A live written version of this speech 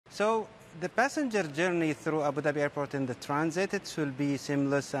So the passenger journey through Abu Dhabi Airport in the transit, it will be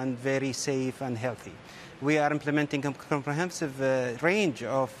seamless and very safe and healthy. We are implementing a comprehensive range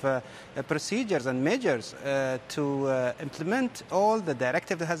of procedures and measures to implement all the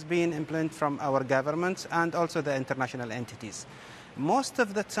directive that has been implemented from our governments and also the international entities. Most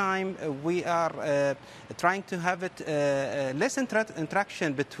of the time, we are trying to have it less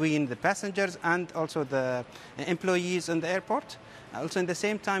interaction between the passengers and also the employees in the airport. Also, in the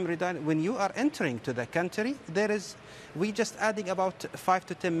same time, when you are entering to the country, we just adding about 5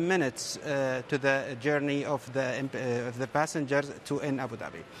 to 10 minutes to the journey of the passengers in Abu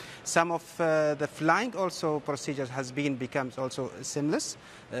Dhabi. Some of the flying also procedures becomes also seamless.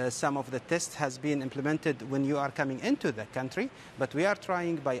 Some of the tests has been implemented when you are coming into the country, but we are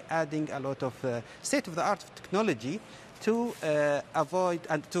trying by adding a lot of state-of-the-art technology to avoid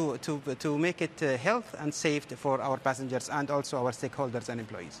and to make it health and safe for our passengers and also our stakeholders and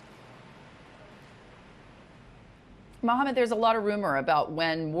employees. Mohammed, there's a lot of rumor about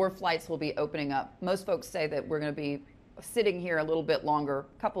when more flights will be opening up. Most folks say that we're going to be sitting here a little bit longer,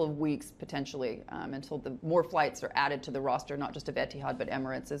 a couple of weeks potentially, until the more flights are added to the roster, not just of Etihad, but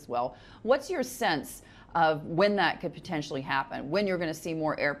Emirates as well. What's your sense of when that could potentially happen, when you're going to see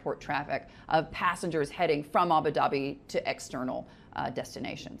more airport traffic of passengers heading from Abu Dhabi to external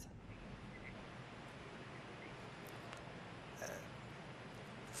destinations?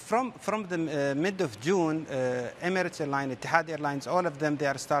 From the mid of June, Emirates Airlines, Etihad Airlines, all of them, they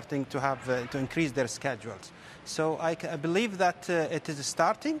are starting to have to increase their schedules. So I believe that it is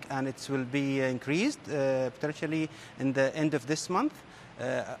starting and it will be increased potentially in the end of this month.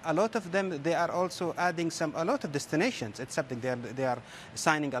 A lot of them, they are also adding a lot of destinations. It's something they are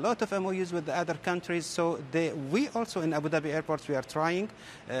signing a lot of MOUs with the other countries. So we also in Abu Dhabi airports, we are trying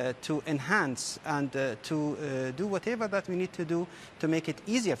to enhance and to do whatever that we need to do to make it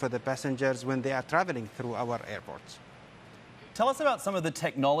easier for the passengers when they are traveling through our airports. Tell us about some of the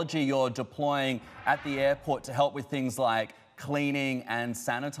technology you're deploying at the airport to help with things like cleaning and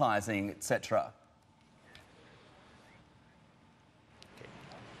sanitizing, etc.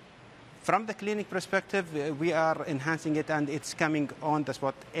 From the clinic perspective, we are enhancing it and it's coming on the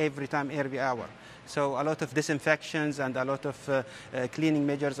spot every time, every hour. So a lot of disinfections and a lot of cleaning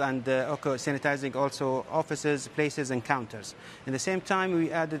measures and sanitizing also offices, places and counters. In the same time,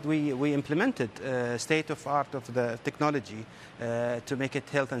 we implemented state-of-art of the technology to make it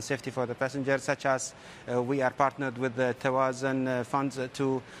health and safety for the passengers, such as we are partnered with the Tawazun funds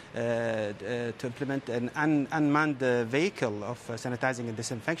to implement an unmanned vehicle of sanitizing and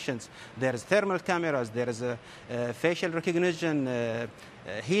disinfections. There is thermal cameras, there is facial recognition,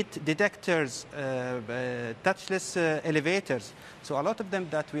 heat detectors, touchless elevators. So a lot of them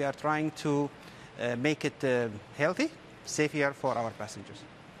that we are trying to make it healthy, safer for our passengers.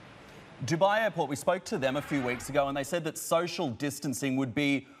 Dubai Airport, we spoke to them a few weeks ago and they said that social distancing would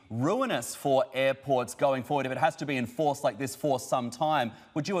be ruinous for airports going forward if it has to be enforced like this for some time.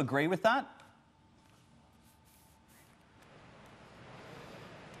 Would you agree with that?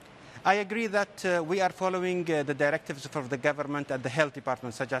 I agree that we are following the directives of the government and the health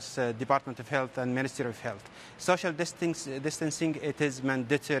department, such as Department of Health and Ministry of Health. Social distancing, it is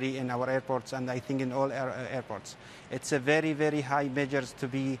mandatory in our airports and I think in all airports. It's a very, very high measures to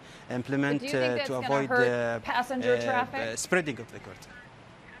be implemented to avoid passenger traffic? Spreading of the COVID.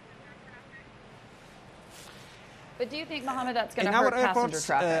 But do you think, Mohammed, that's going to hurt passenger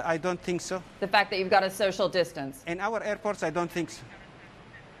traffic? I don't think so. The fact that you've got a social distance? In our airports, I don't think so.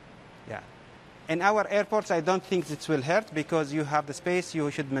 Yeah. In our airports, I don't think it will hurt because you have the space,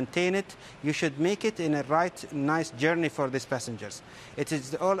 you should maintain it, you should make it in a nice journey for these passengers. It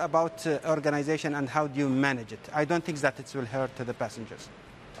is all about organization and how do you manage it. I don't think that it will hurt the passengers.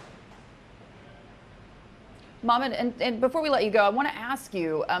 Mohammed, and before we let you go, I want to ask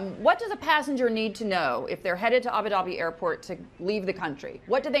you, what does a passenger need to know if they're headed to Abu Dhabi Airport to leave the country?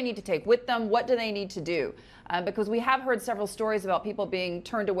 What do they need to take with them? What do they need to do? Because we have heard several stories about people being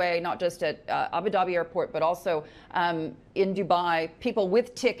turned away, not just at Abu Dhabi Airport, but also in Dubai, people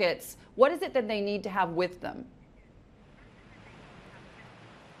with tickets. What is it that they need to have with them?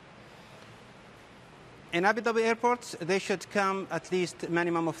 In Abu Dhabi airports, they should come at least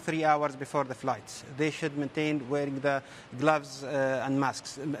minimum of 3 hours before the flights. They should maintain wearing the gloves and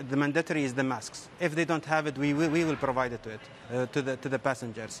masks. The mandatory is the masks. If they don't have it, we will provide it to the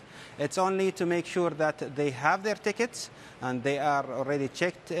passengers. It's only to make sure that they have their tickets and they are already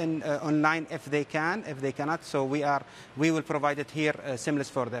checked in online if they can. If they cannot, so we will provide it here seamless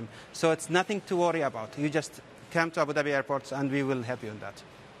for them. So it's nothing to worry about. You just come to Abu Dhabi airports and we will help you in that.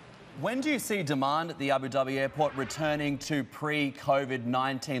 When do you see demand at the Abu Dhabi Airport returning to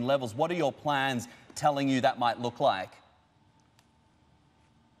pre-COVID-19 levels? What are your plans telling you that might look like?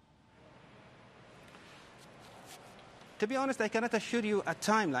 To be honest, I cannot assure you a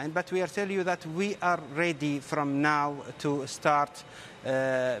timeline, but we are telling you that we are ready from now to start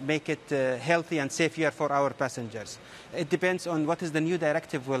make it healthy and safer for our passengers. It depends on what is the new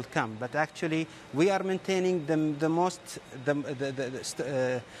directive will come, but actually we are maintaining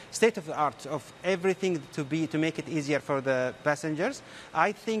the state of the art of everything to make it easier for the passengers.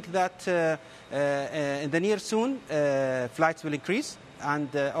 I think that in the near soon flights will increase,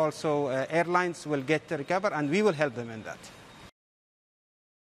 and also airlines will get to recover, and we will help them in that.